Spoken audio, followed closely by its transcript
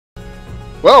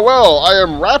Well, I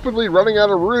am rapidly running out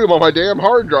of room on my damn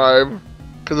hard drive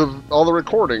because of all the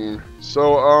recording.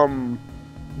 So,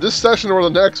 this session or the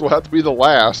next will have to be the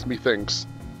last, methinks.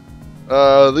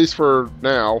 At least for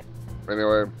now.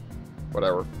 Anyway,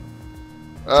 whatever.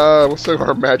 Let's take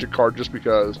our magic card just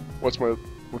because. What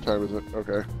time is it?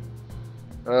 Okay.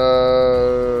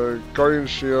 Guardian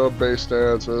Shield, base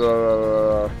stats,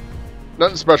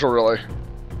 nothing special really.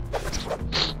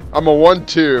 I'm a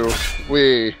 1-2.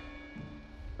 Wee.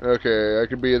 Okay, I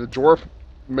could be the dwarf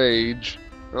mage.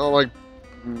 I don't like.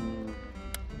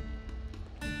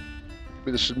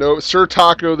 Be the shinobi, Sir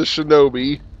Taco the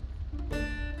shinobi.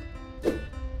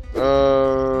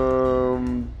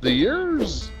 The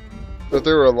years that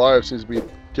they were alive seems to be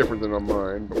different than on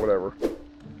mine, but whatever.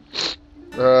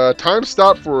 Time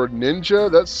stop for a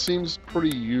ninja, that seems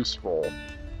pretty useful.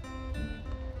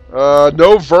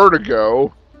 No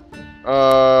vertigo.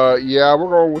 Yeah, we're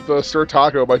going with Sir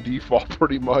Taco by default,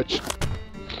 pretty much.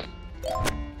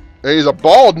 And he's a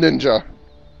bald ninja.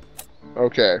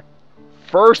 Okay.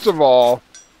 First of all,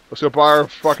 let's go buy our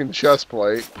fucking chest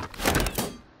plate.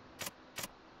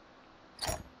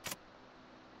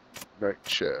 Night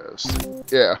chest.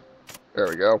 Yeah. There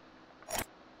we go.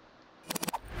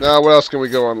 Now, what else can we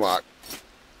go unlock?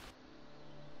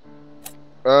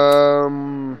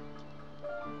 Go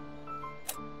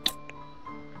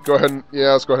ahead and...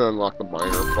 Yeah, let's go ahead and unlock the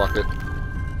miner. Fuck it.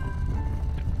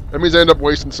 That means I end up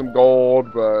wasting some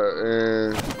gold,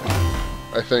 but...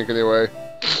 I think, anyway.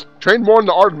 Train more in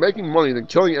the art of making money than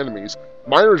killing enemies.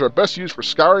 Miners are best used for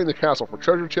scouring the castle for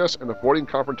treasure chests and avoiding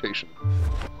confrontation.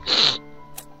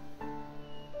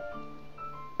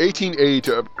 1880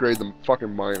 to upgrade the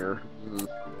fucking miner.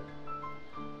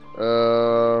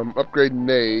 Upgrade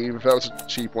Knave. If that was a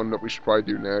cheap one that we should probably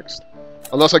do next.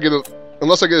 Unless I get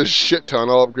a shit ton,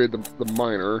 I'll upgrade the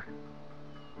miner.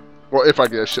 Well, if I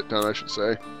get a shit ton, I should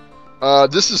say.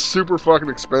 This is super fucking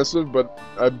expensive, but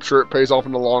I'm sure it pays off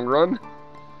in the long run.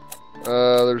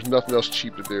 There's nothing else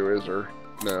cheap to do, is there?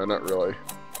 No, not really.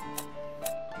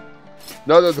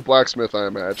 Not at the blacksmith, I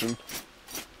imagine.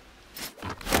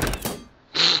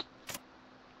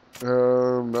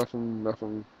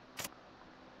 Nothing.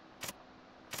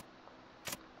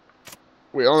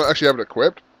 Wait, I don't actually have it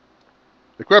equipped?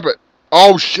 Equip it!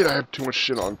 Oh shit, I have too much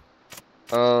shit on.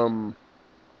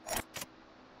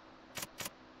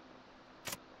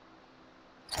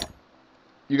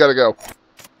 You gotta go.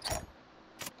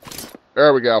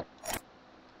 There we go.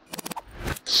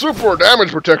 Super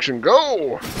damage protection,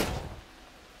 go!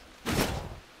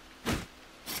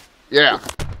 Yeah.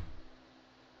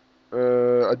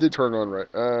 I did turn it on right.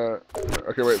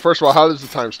 Okay, wait. First of all, how does the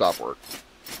time stop work?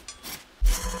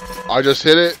 I just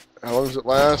hit it. How long does it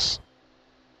last?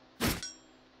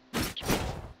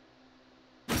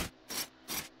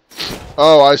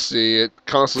 Oh, I see. It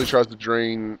constantly tries to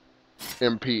drain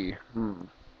MP.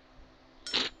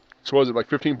 So was it like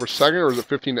 15 per second, or is it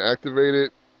 15 to activate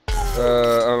it? I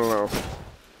don't know.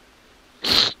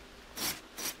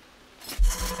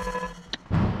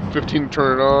 15 to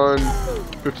turn it on,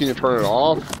 15 to turn it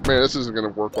off. Man, this isn't going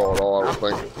to work well at all, I don't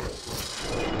think.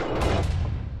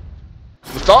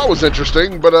 The thought was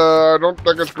interesting, but I don't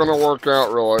think it's going to work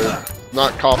out really.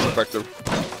 Not cost effective.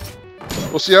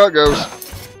 We'll see how it goes.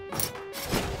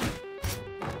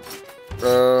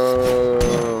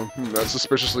 That's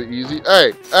suspiciously easy.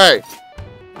 Hey!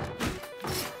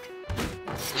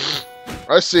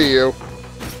 I see you.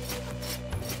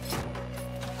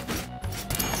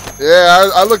 Yeah,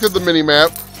 I looked at the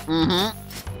mini-map.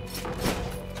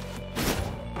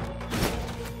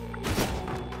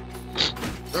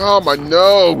 Oh, my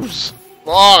nose!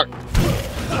 Fuck!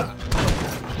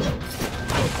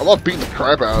 I love beating the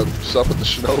crap out of stuff with the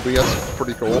shinobi. That's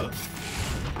pretty cool.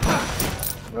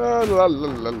 La, la,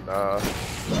 la, la.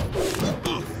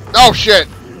 Oh, shit!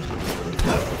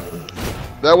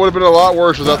 That would have been a lot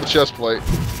worse without the chest plate.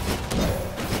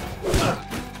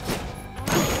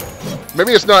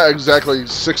 Maybe it's not exactly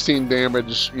 16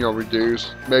 damage, you know,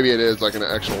 reduced. Maybe it is like an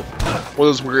actual one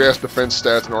of those weird-ass defense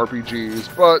stats in RPGs,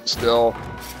 but still.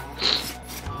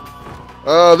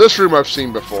 This room I've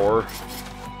seen before.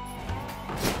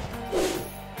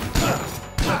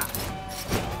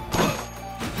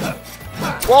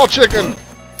 Wall chicken!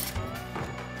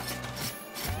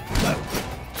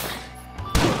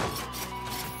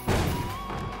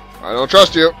 I don't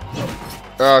trust you.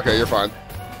 Okay, you're fine.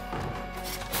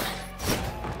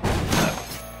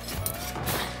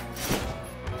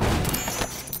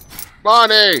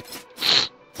 Bonnie!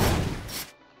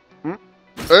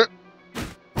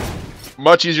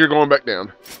 Much easier going back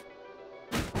down.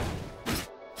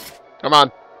 Come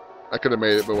on. I could have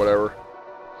made it, but whatever.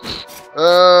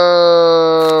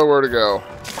 Where to go?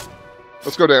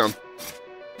 Let's go down.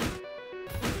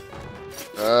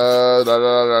 How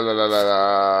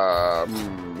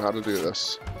to do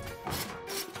this?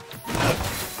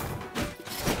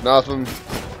 Nothing.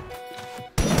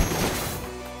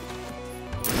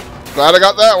 Glad I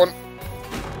got that one.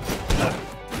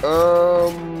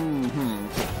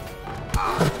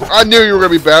 I knew you were gonna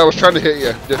be bad. I was trying to hit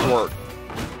you. Didn't work.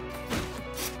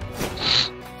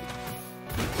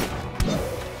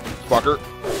 Fucker.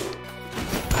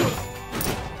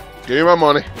 Give me my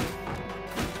money.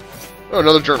 Oh,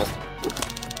 another journal.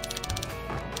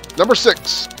 Number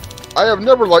 6. I have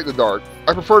never liked the dark.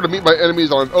 I prefer to meet my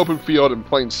enemies on an open field in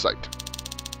plain sight.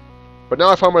 But now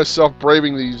I find myself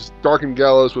braving these darkened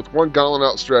gallows with one gauntlet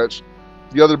outstretched,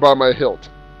 the other by my hilt.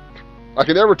 I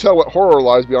can never tell what horror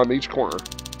lies beyond each corner.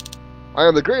 I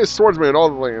am the greatest swordsman in all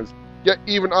the lands, yet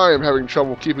even I am having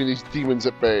trouble keeping these demons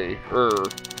at bay.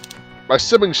 My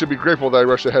siblings should be grateful that I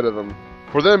rushed ahead of them.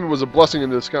 For them, it was a blessing in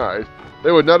disguise.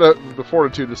 They would not have the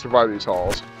fortitude to survive these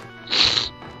halls.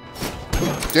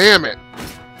 Damn it!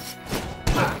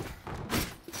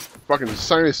 Fucking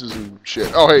sinuses and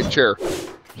shit. Oh, hey, chair.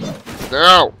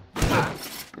 No!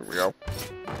 There we go.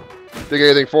 Didn't get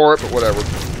anything for it, but whatever.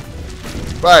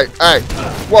 Right, hey!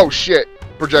 Whoa, shit!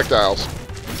 Projectiles.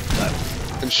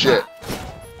 And shit.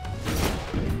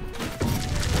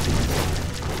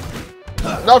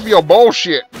 Enough of your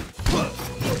bullshit!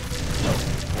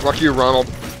 Fuck you, Ronald.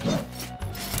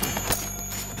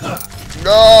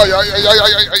 No!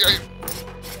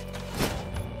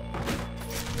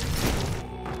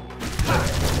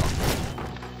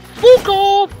 Fuck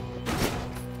off!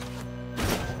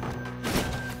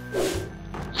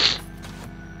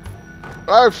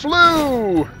 I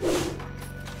flew!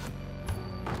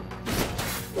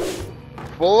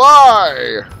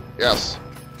 Fly! Yes.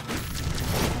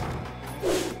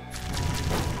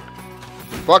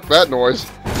 Fuck that noise.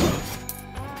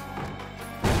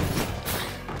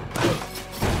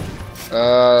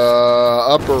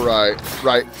 Upper right.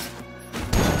 Right.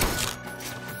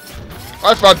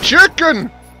 I found chicken!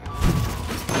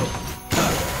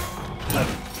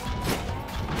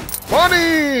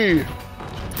 Money!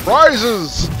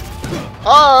 Prizes!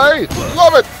 I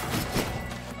love it!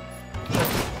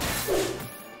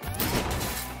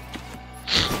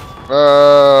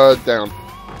 Down.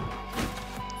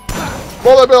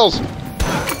 Bullet bills!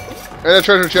 And a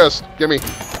treasure chest. Gimme.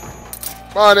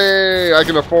 Money! I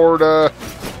can afford, well,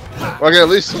 I can at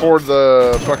least afford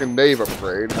the fucking Knave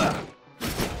upgrade.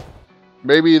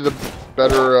 Maybe the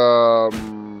better,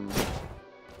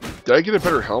 did I get a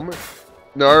better helmet?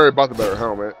 No, I already bought the better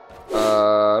helmet.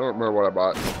 I don't remember what I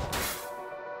bought.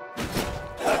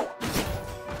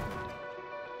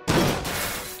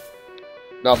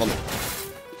 Nothing.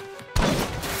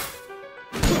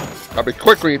 I'll be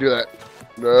quick when you do that.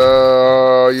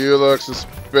 No, you look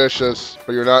suspicious,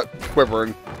 but you're not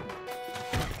quivering.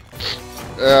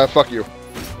 Fuck you.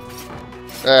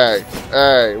 Hey,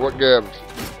 hey, what gives?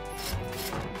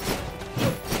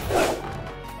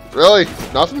 Really?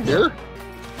 Nothing here?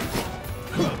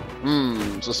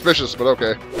 Suspicious, but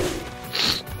okay.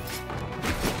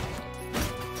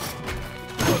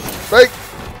 Fake!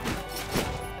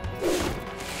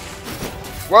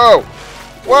 Whoa!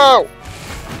 Whoa!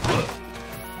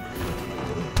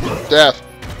 Death.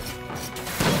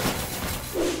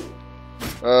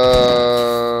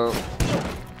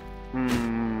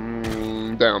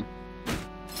 Down.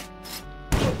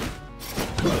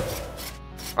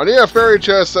 I need a fairy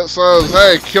chest that says,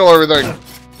 hey, kill everything.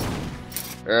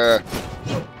 Yeah.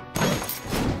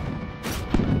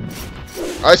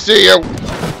 I see you.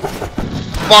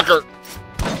 Fucker.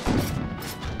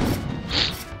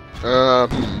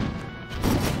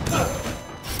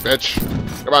 Bitch.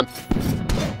 Come on.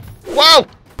 Whoa!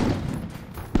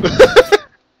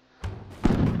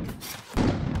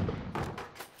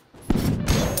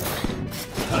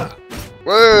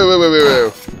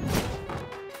 Whoa.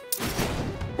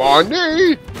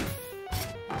 Bonnie!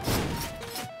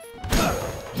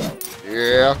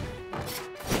 Yeah.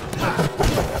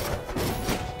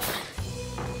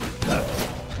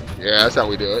 Yeah, that's how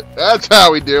we do it. That's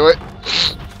how we do it.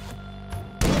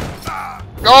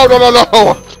 Oh, no.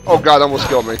 Oh, God, that almost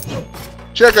killed me.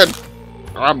 Chicken.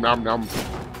 Nom, nom, nom.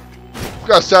 It's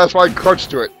got a satisfying crunch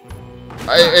to it.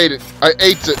 I ate it. I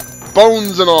ate it.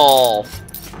 Bones and all.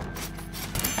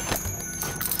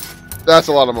 That's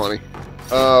a lot of money.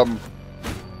 I'm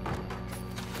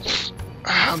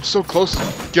so close to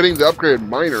getting the upgraded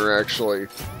miner, actually.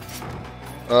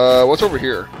 What's over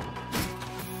here?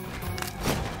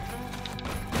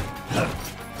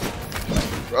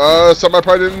 Something I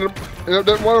probably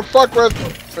didn't want to fuck with.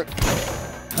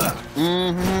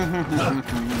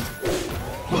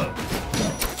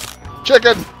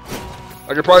 Chicken!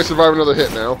 I could probably survive another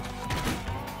hit now.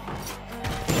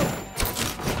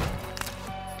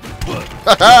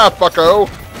 Haha, fucko!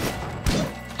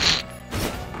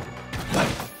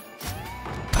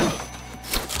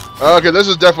 Okay, this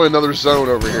is definitely another zone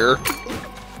over here.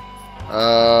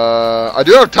 I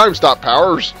do have time stop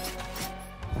powers.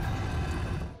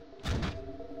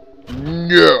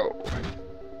 No.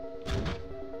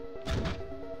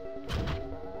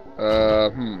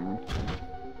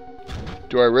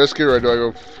 Do I risk it or do I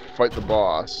go fight the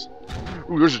boss?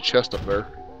 Ooh, there's a chest up there.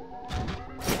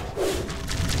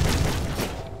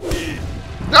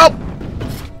 Nope!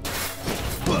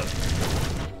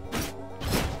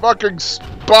 Fucking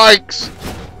spikes!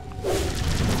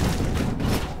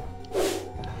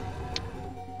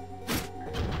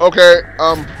 Okay,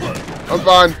 I'm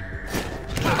fine.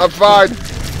 I'm fine.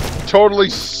 Totally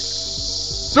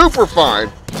super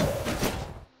fine.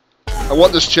 I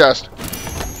want this chest.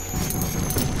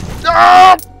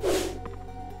 Ah!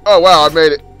 Oh wow, I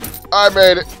made it. I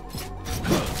made it.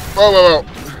 Whoa, whoa, whoa.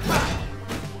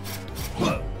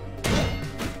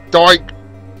 Doink.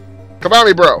 Come at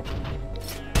me, bro.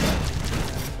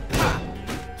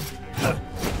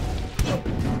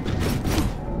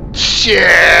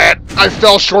 Shit! I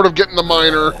fell short of getting the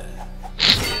miner.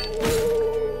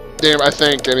 Damn, I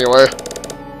think, anyway.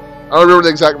 I don't remember the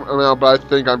exact amount, but I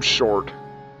think I'm short.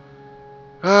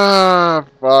 Ah,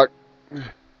 fuck.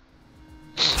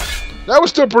 That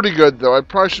was still pretty good, though. I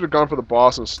probably should have gone for the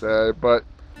boss instead, but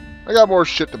I got more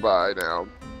shit to buy now.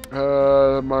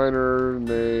 Miner,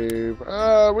 Knave.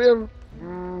 We have...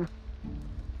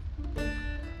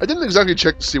 I didn't exactly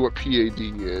check to see what PAD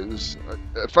is.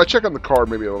 If I check on the card,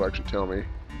 maybe it'll actually tell me.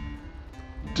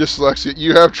 Dyslexia.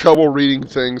 You have trouble reading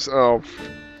things. Oh,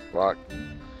 fuck.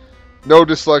 No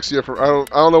dyslexia for... I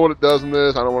don't know what it does in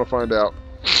this. I don't want to find out.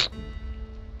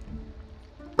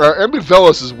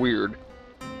 Ambivalence is weird.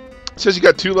 It says you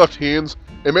got 2 left hands.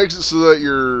 It makes it so that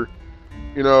your,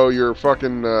 you know, your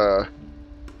fucking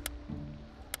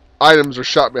items are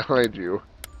shot behind you.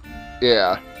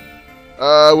 Yeah.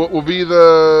 Will be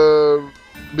the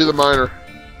miner.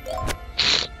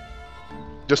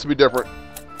 Just to be different.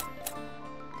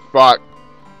 Fuck.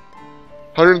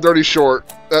 130 short.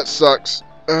 That sucks.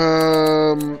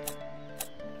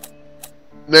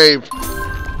 Knave.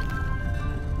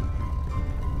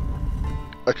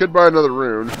 I could buy another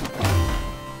rune.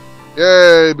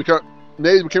 Yay!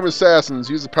 Knaves became assassins.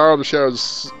 Use the power of the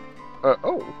shadows.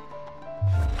 Oh.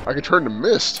 I can turn to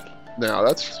mist now.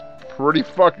 That's pretty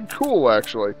fucking cool,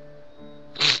 actually.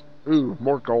 Ooh,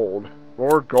 more gold.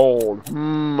 More gold.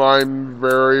 I'm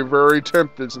very, very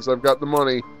tempted since I've got the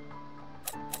money.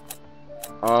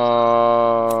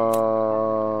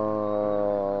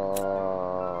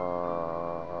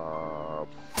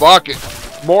 Fuck it.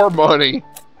 More money.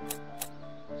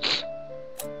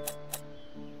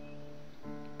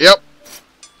 Yep.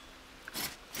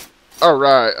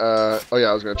 Alright, oh yeah,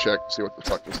 I was gonna check to see what the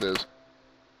fuck this is.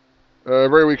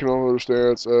 Very weak in all other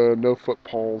stats, no foot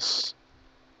pulse.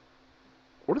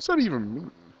 What does that even mean?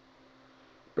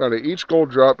 Got it. Each gold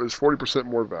drop is 40%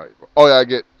 more valuable. Oh yeah, I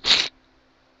get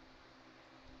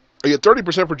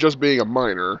 30% for just being a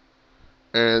miner,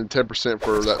 and 10%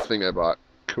 for that thing I bought.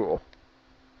 Cool.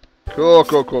 Cool,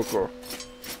 cool, cool, cool.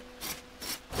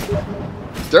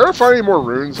 Did I find any more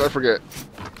runes? I forget.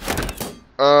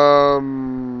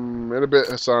 In a bit,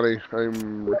 Hassani.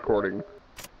 I'm recording.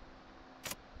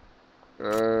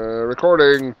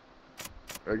 Recording.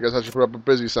 I guess I should put up a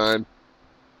busy sign.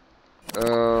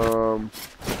 Time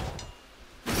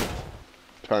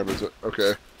is it?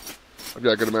 Okay. I've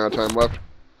got a good amount of time left.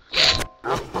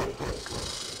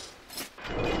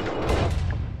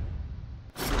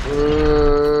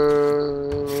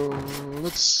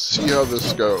 Let's see how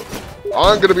this goes.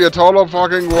 I'm gonna be a total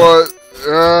fucking what?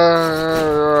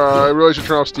 I really should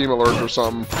turn off Steam alerts or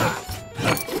something.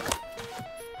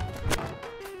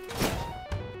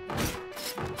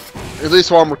 At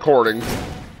least while I'm recording.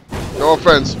 No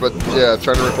offense, but yeah,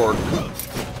 trying to record.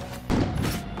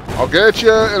 I'll get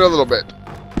you in a little bit.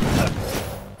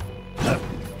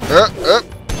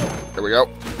 There we go.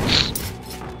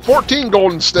 14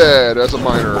 gold instead as a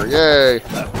miner. Yay.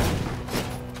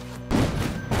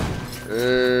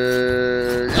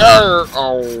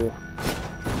 Oh.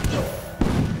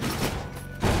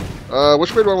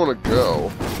 Which way do I want to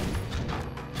go?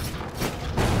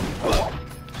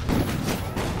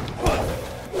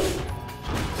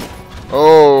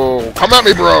 Oh, come at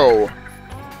me, bro!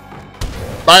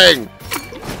 Bang!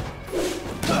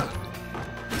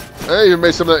 I even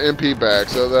made some of that MP back,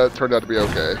 so that turned out to be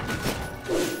okay.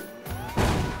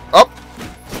 Up!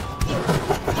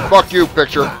 Fuck you,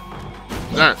 picture.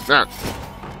 Nah, nah.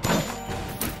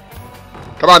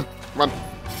 Come on. Come on.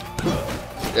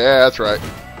 Yeah, that's right.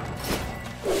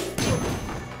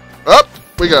 Up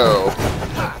we go.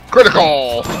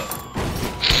 Critical.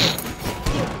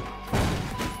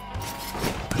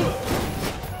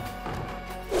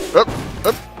 Up,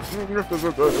 up.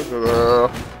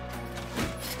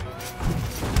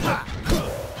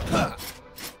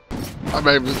 I'm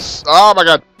having, oh my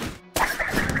god.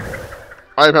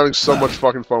 I am having so much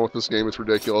fucking fun with this game, it's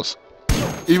ridiculous.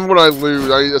 Even when I lose,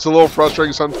 it's a little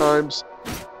frustrating sometimes.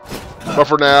 But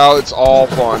for now, it's all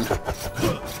fun.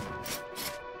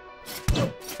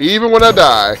 Even when I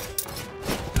die.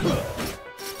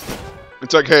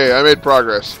 It's like, hey, I made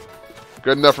progress.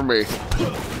 Good enough for me.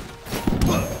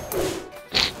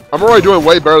 I'm already doing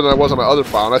way better than I was on my other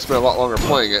file, and I spent a lot longer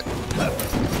playing it.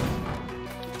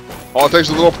 All it takes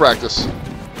is a little practice.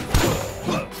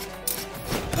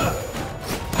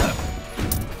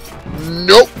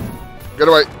 Nope. Get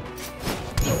away.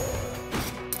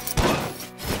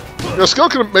 You know, skill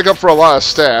can make up for a lot of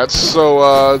stats, so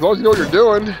as long as you know what you're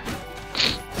doing,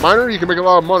 miner, you can make a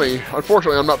lot of money.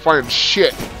 Unfortunately, I'm not finding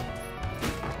shit.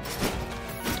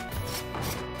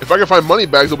 If I can find money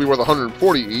bags, they'll be worth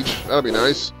 140 each. That'd be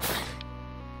nice.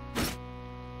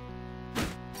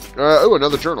 Oh,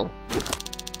 another journal.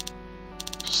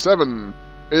 7.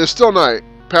 It is still night.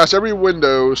 Past every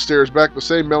window stares back the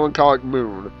same melancholic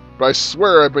moon. But I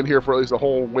swear I've been here for at least a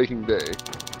whole waking day.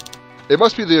 It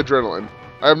must be the adrenaline.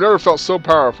 I have never felt so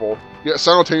powerful, yet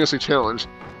simultaneously challenged.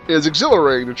 It is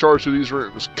exhilarating to charge through these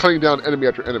rooms, cutting down enemy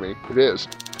after enemy. It is.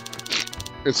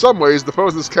 In some ways, the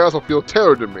foes of this castle feel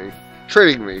tailored to me,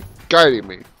 training me, guiding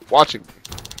me, watching me.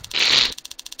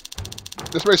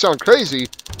 This may sound crazy,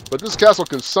 but this castle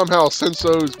can somehow sense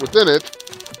those within it.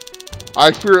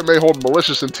 I fear it may hold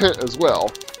malicious intent as well.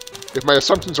 If my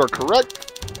assumptions are correct,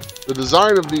 the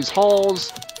design of these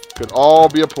halls could all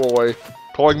be a ploy,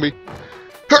 pulling me.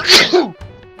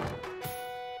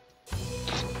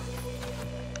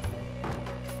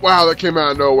 Wow, that came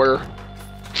out of nowhere.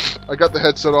 I got the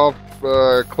headset off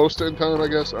close to in time, I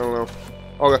guess. I don't know.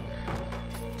 Okay.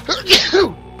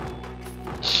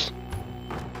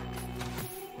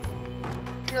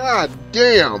 God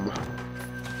damn.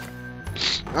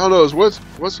 I don't know.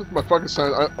 What's with my fucking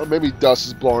sign? Maybe dust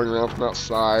is blowing around from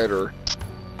outside, or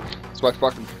it's my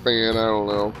fucking fan. I don't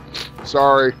know.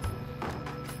 Sorry.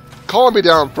 Calling me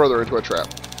down further into a trap.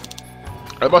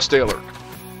 I must stay alert.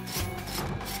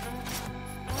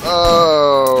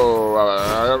 Oh,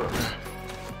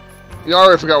 you know, I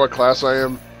already forgot what class I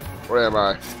am. What am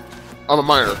I? I'm a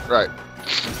miner, right?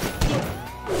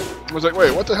 I was like,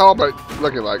 wait, what the hell am I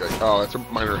looking like? Oh, it's a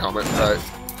miner helmet, right?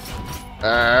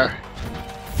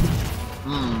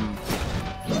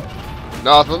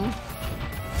 Nothing.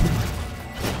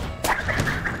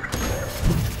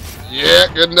 Yeah,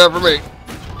 good enough for me.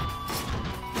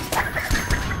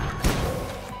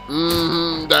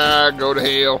 Go to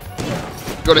hell.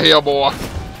 Go to hell, boy.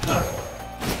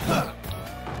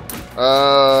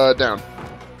 Down.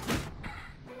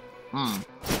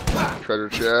 Treasure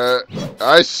chest.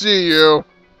 I see you.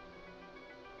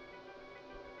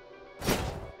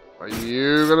 Are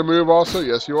you gonna move also?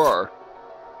 Yes, you are.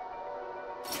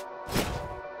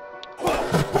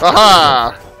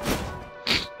 Aha!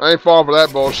 I ain't falling for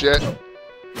that bullshit.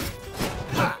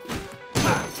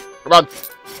 Come on.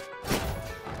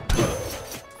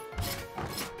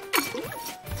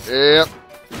 Yep.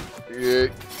 Yeah.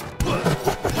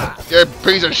 You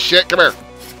piece of shit. Come here.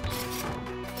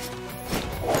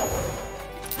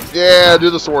 Yeah, do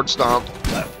the sword stomp.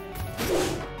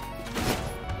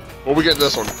 What we get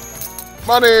this one?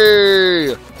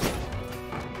 Money!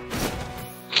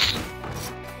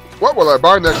 What will I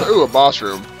buy next? Ooh, a boss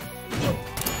room.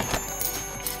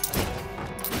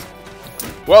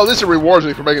 Well, at least it rewards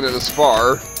me for making it this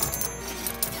far.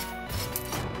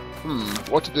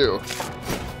 What to do?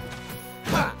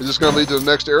 Is this gonna lead to the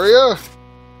next area?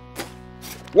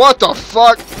 What the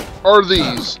fuck are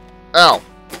these? Ow.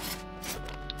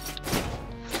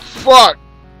 Fuck!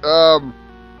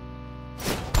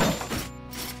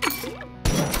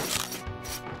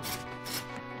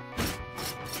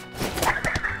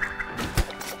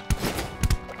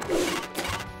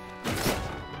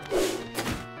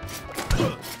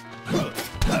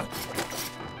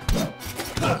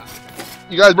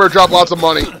 You guys better drop lots of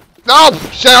money. No!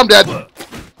 Shit, I'm dead!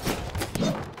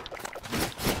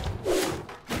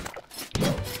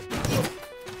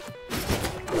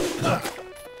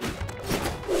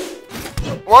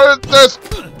 What is this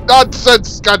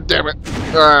nonsense? God damn it!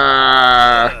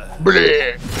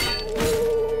 Bleh.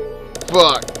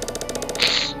 Fuck.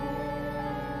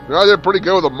 I did pretty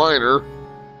good with a minor.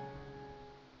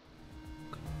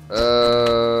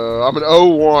 I'm an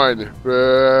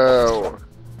 0-1.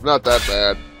 Not that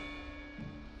bad.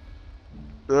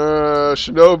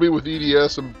 Shinobi with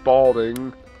EDS and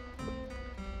balding.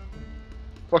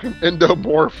 Fucking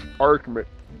endomorph archmage.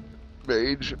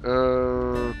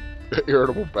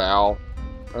 Irritable bow.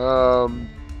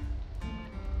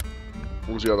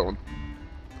 What was the other one?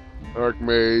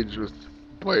 Archmage with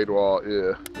blade wall.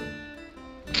 Yeah.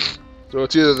 So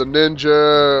it's either the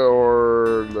ninja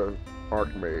or the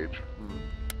archmage.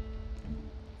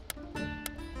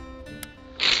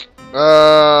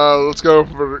 Let's go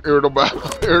for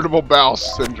irritable bowel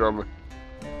syndrome.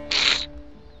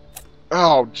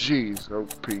 Oh, jeez.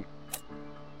 OP.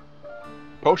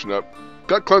 Potion up.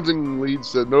 Gut cleansing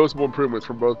leads to noticeable improvements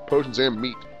from both potions and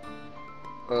meat.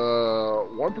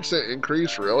 1%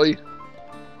 increase, really?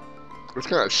 It's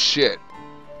kind of shit.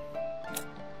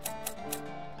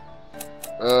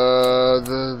 Do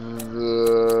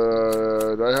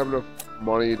I have enough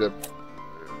money to...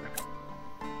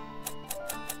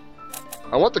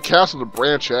 I want the castle to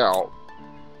branch out.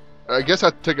 I guess I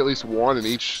have to take at least one in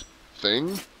each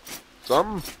thing.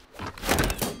 Something?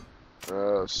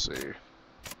 Let's see.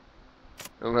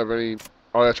 I don't have any...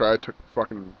 Oh, that's right, I took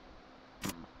fucking...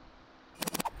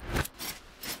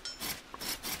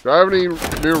 Do I have any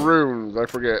new runes? I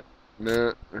forget.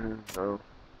 Nah, no.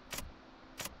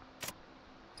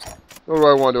 What do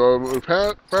I want? Do I move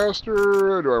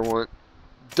faster? Or do I want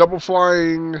double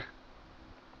flying?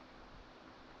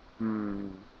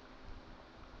 I'm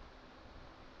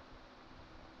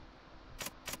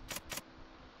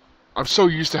so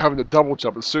used to having to double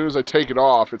jump. As soon as I take it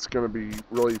off, it's going to be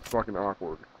really fucking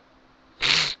awkward.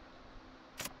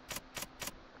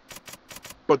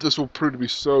 But this will prove to be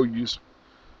so useful.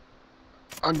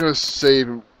 I'm going to save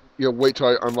and wait till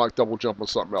I unlock double jump on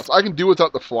something else. I can do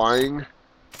without the flying.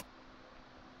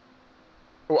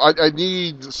 Well, I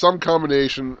need some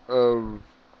combination of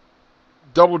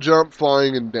double jump,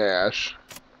 flying, and dash.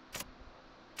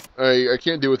 I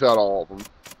can't do without all of them.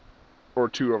 Or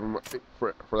two of them,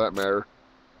 for that matter.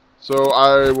 So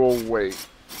I will wait.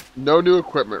 No new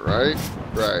equipment, right?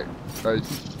 Right.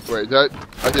 Wait,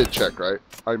 I did check, right?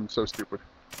 I'm so stupid.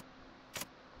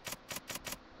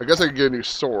 I guess I could get a new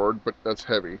sword, but that's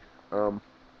heavy. I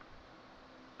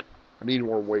need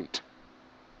more weight.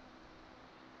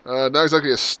 Not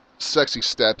exactly a sexy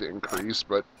stat to increase,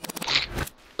 but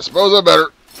I suppose I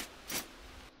better.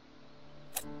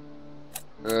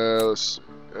 Let's see.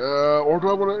 Or do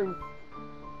I want to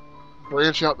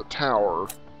branch out the tower?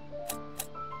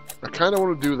 I kind of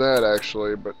want to do that,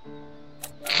 actually, but...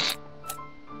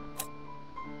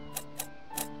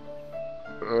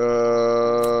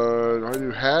 do I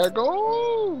do haggle?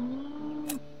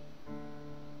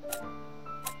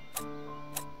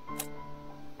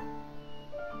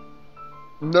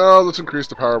 No, let's increase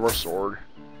the power of our sword.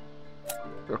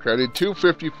 Okay, I need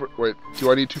 250 for... Wait,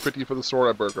 do I need 250 for the sword?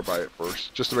 I better go buy it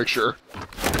first, just to make sure.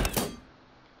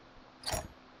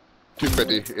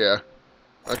 250, yeah.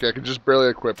 Okay, I can just barely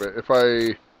equip it. If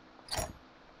I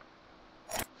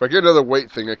get another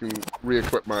weight thing, I can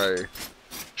re-equip my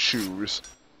shoes.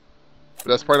 But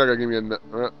that's probably not gonna give me enough.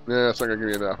 Yeah, that's not gonna give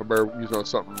me enough. I better use it on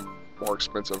something more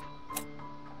expensive.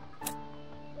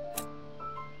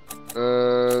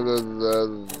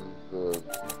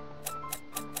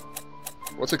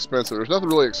 What's expensive? There's nothing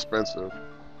really expensive.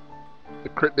 The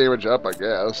crit damage up, I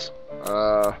guess.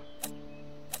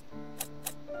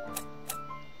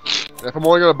 If I'm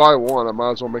only gonna buy one, I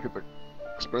might as well make it the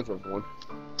expensive one.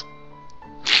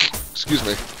 Excuse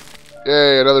me.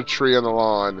 Yay, another tree on the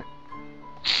lawn.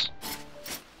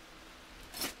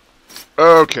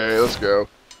 Okay, let's go.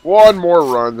 One more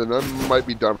run, then I might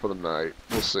be done for the night.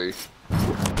 We'll see.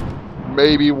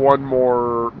 Maybe one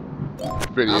more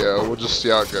video. We'll just see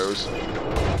how it goes.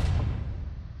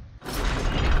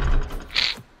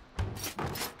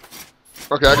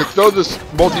 Okay, I can throw this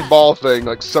multi-ball thing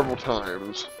like several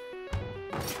times.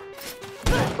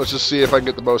 Let's just see if I can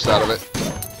get the most out of it.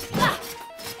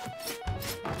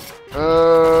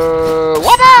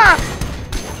 Whopper!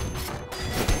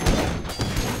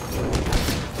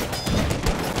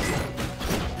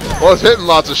 Well, it's hitting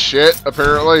lots of shit,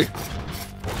 apparently.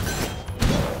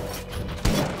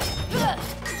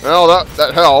 Well,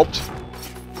 that helped.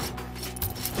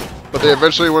 But they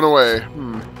eventually went away.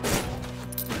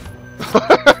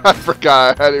 I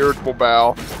forgot I had irritable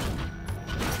bowel.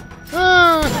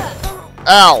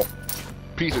 Ow!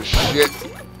 Piece of shit.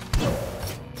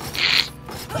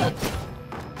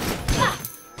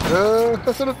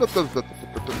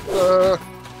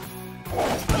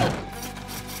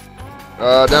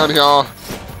 Down here.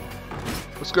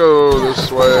 Let's go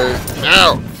this way.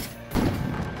 Now!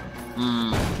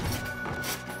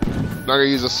 Not gonna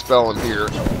use a spell in here.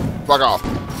 Fuck off.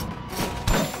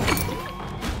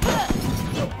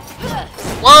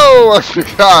 Whoa! I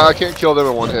forgot. I can't kill them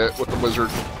in one hit with the wizard,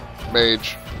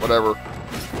 mage, whatever.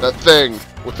 That thing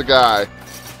with the guy.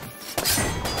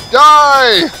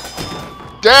 Die!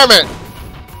 Damn it!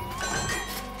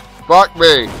 Fuck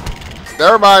me.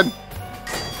 Never mind.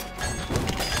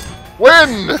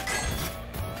 Win!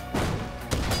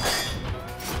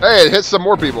 Hey, it hit some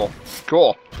more people.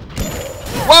 Cool.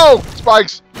 Whoa!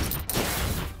 Spikes!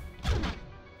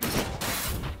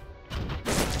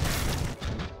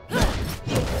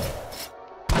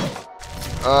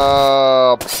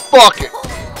 Fuck it!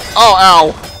 Oh,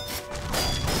 ow!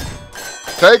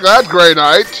 Take that, Grey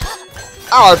Knight!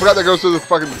 Ow, I forgot that goes through the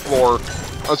fucking floor.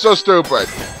 I'm so stupid.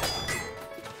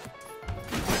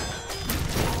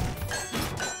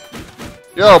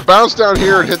 Yo, bounce down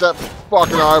here and hit that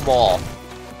fucking eyeball.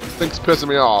 Thing's pissing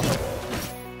me off.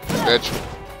 Bitch.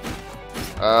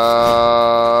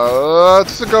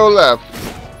 Let's go left.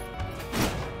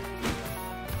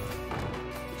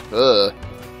 Ugh.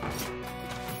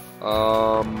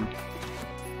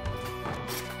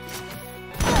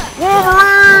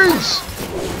 Wolverines!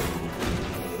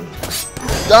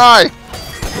 Die!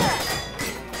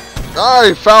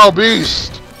 Die, foul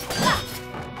beast!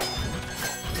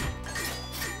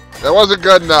 That wasn't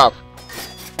good enough.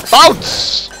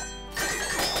 Bounce!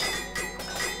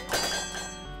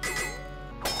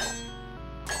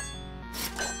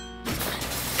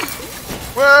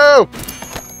 Whoa!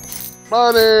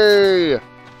 Money!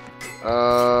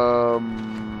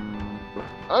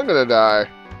 I'm gonna die.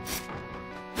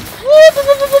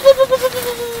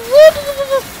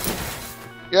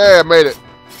 Yeah, I made it.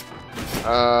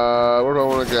 Where do I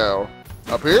want to go?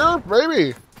 Up here?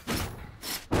 Maybe?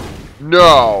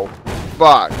 No.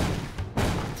 Fuck.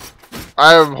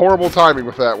 I have horrible timing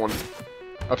with that one.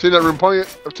 I've seen that room plenty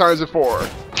of times before. I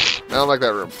don't like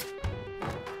that room.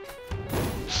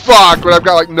 Fuck, but I've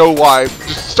got like no life.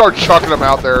 Just start chucking them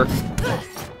out there.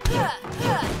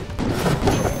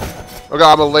 Oh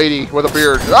god, I'm a lady with a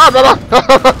beard. Ah, no, no.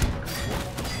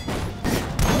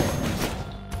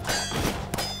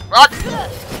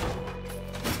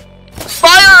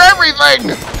 Fire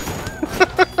everything!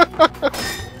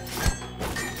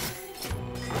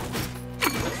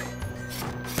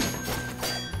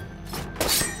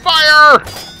 Fire!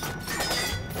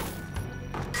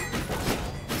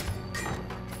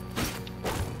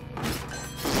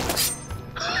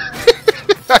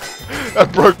 That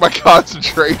broke my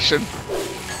concentration.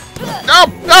 No!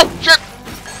 No! Shit!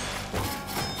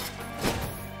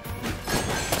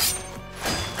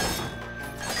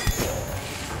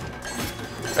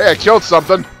 Hey, I killed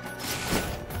something.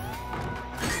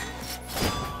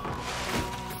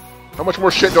 How much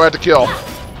more shit do I have to kill?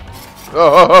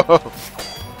 Oh.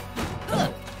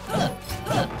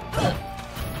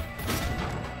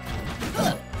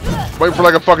 Waiting for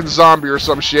like a fucking zombie or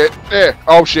some shit. Eh.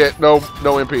 Oh shit. No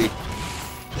MP.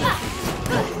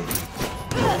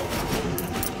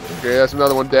 Okay, that's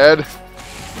another one dead.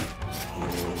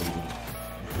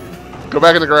 Go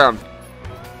back in the ground.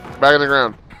 Back in the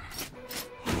ground.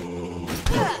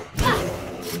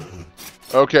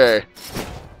 Okay.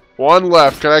 One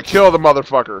left. Can I kill the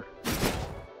motherfucker?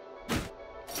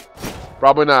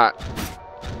 Probably not.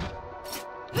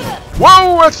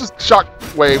 Whoa! That's just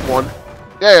shockwave one.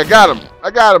 Yeah, I got him. I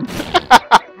got him.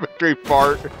 Victory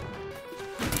fart.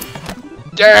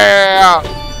 Yeah!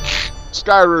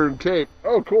 Skyrune cape.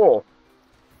 Oh, cool.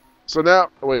 So now...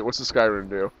 Oh, wait, what's the Skyrune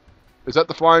do? Is that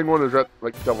the flying one or is that,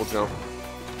 like, double jump?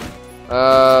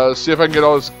 See if I can get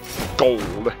all this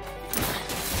gold.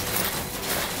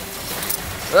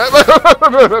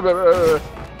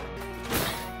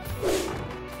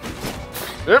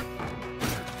 Yep.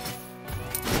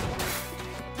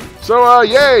 So,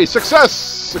 yay! Success!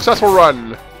 Successful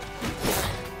run.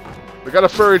 We got a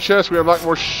furry chest. We unlock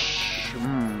more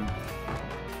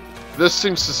This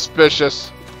seems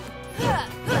suspicious.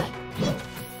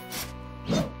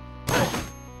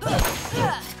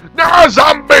 No,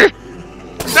 zombie!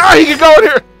 No, he can go in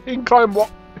here! He can climb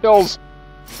hills.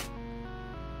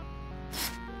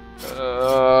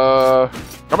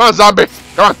 Come on, zombie!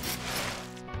 Come on!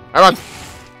 Come on!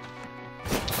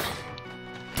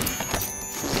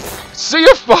 See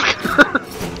ya, fucker!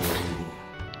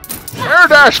 Air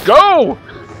dash, go!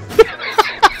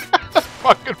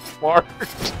 Fucking fart.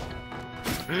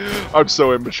 I'm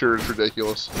so immature, it's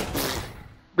ridiculous.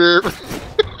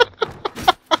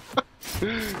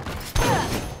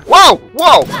 Whoa!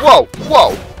 Whoa! Whoa!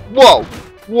 Whoa! Whoa!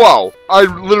 Whoa! I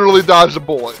literally dodged a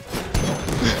bullet.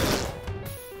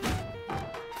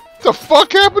 The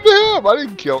fuck happened to him? I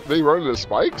didn't kill him. Did he run into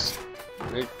spikes?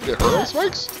 Did he get hurt on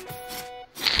spikes?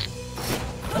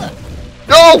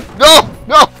 No! No!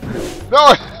 No!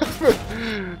 No!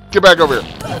 Get back over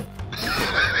here.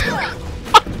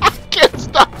 I can't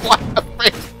stop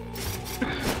laughing.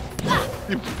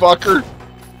 You fucker.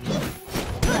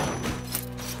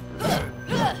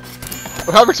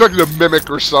 I'm expecting a mimic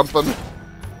or something.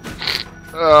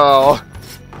 Oh.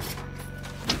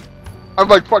 I'm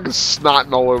like fucking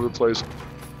snotting all over the place.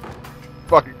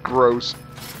 Fucking gross.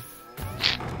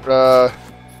 I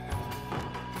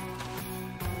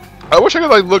wish I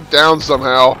could like look down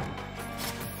somehow.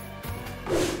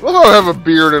 Look how I have a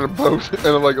beard and a bow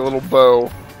and like a little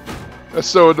bow. That's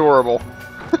so adorable.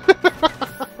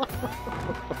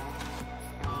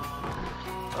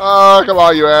 Oh, come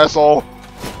on, you asshole.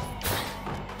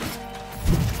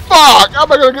 Fuck! How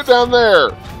am I gonna get down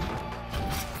there?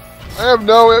 I have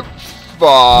no...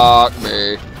 Fuck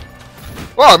me.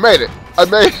 Well, I made it. I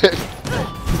made it.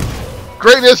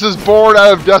 Greatness is born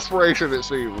out of desperation, it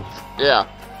seems. Yeah.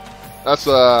 That's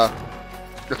what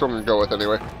I'm gonna go with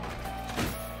anyway.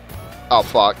 Oh,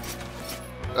 fuck.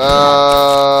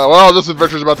 Well, this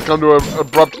adventure's about to come to an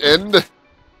abrupt end.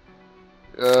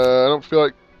 I don't feel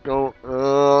like going...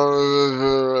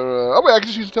 oh, wait, I can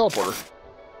just use a teleporter.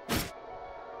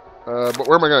 But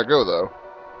where am I gonna go, though?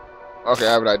 Okay,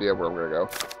 I have an idea of where I'm gonna go.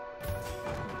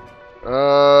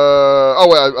 Oh,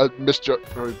 wait, I misjudged.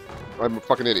 I'm a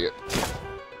fucking idiot.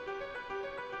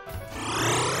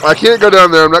 I can't go down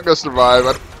there. I'm not gonna survive.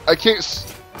 I can't.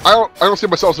 I don't see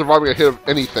myself surviving a hit of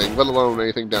anything, let alone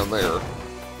anything down there.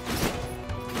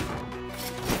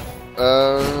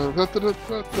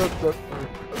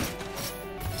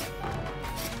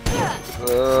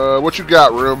 What you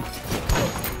got, room?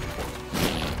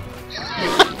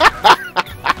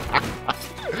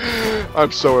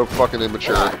 I'm so fucking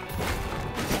immature.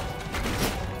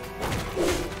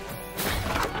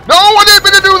 No, I didn't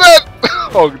mean to do that!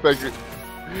 Oh, thank you.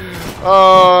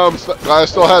 I'm glad I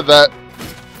still had that.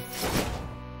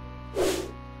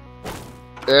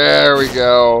 There we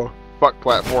go. Fuck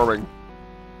platforming.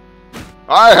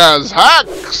 I has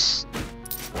hacks!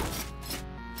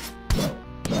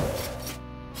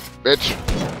 Bitch.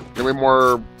 Give me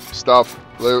more stuff.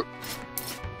 Loot.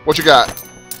 What you got?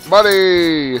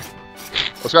 Money! I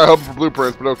was kind of hoping for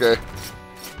blueprints, but okay.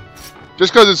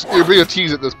 Just because you're being a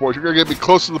tease at this point, you're going to get me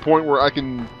close to the point where I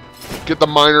can get the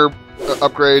minor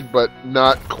upgrade, but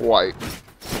not quite.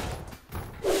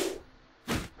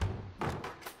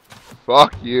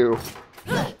 Fuck you.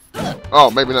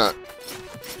 Oh, maybe not.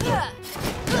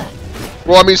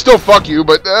 Well, I mean, still fuck you,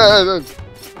 but...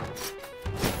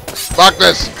 fuck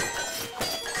this!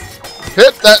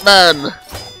 Hit that man!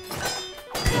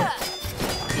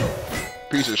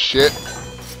 Piece of shit.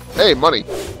 Hey, money.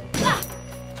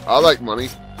 I like money.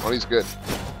 Money's good.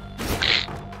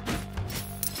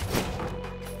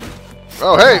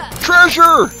 Oh, hey!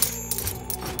 Treasure!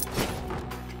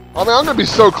 I mean, I'm gonna be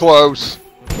so close.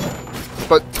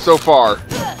 But so far.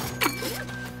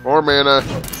 More mana.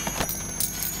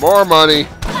 More money.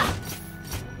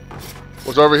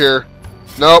 What's over here?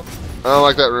 Nope. I don't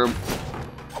like that room.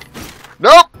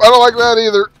 Nope! I don't like that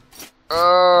either.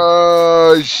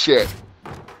 Shit.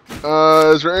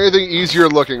 Is there anything easier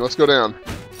looking? Let's go down.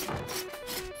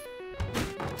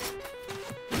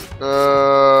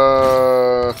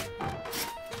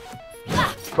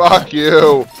 Fuck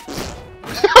you.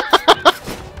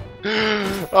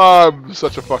 I'm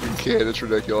such a fucking kid. It's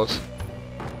ridiculous.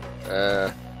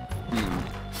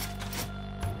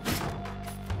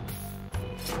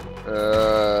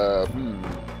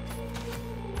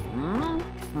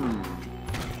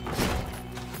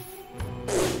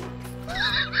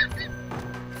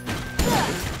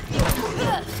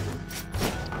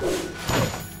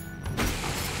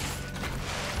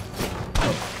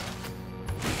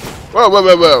 Whoa, whoa,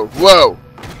 whoa, whoa, whoa!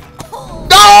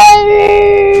 No!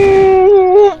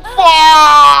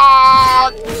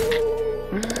 Fuck!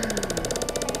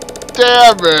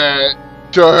 Damn it!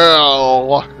 To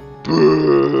hell!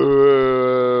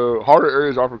 Boo! Harder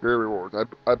areas offer greater rewards.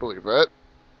 I believe that.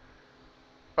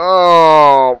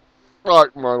 Oh,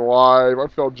 fuck my life! I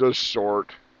fell just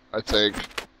short. I think.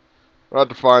 I'll have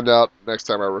to find out next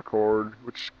time I record,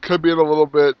 which could be in a little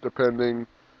bit, depending.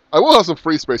 I will have some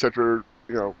free space after,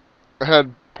 you know. I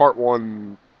had part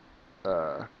 1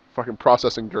 fucking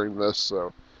processing during this,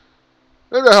 so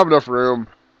maybe I have enough room.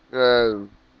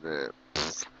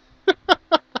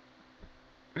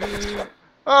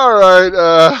 Alright,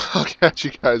 I'll catch you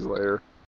guys later.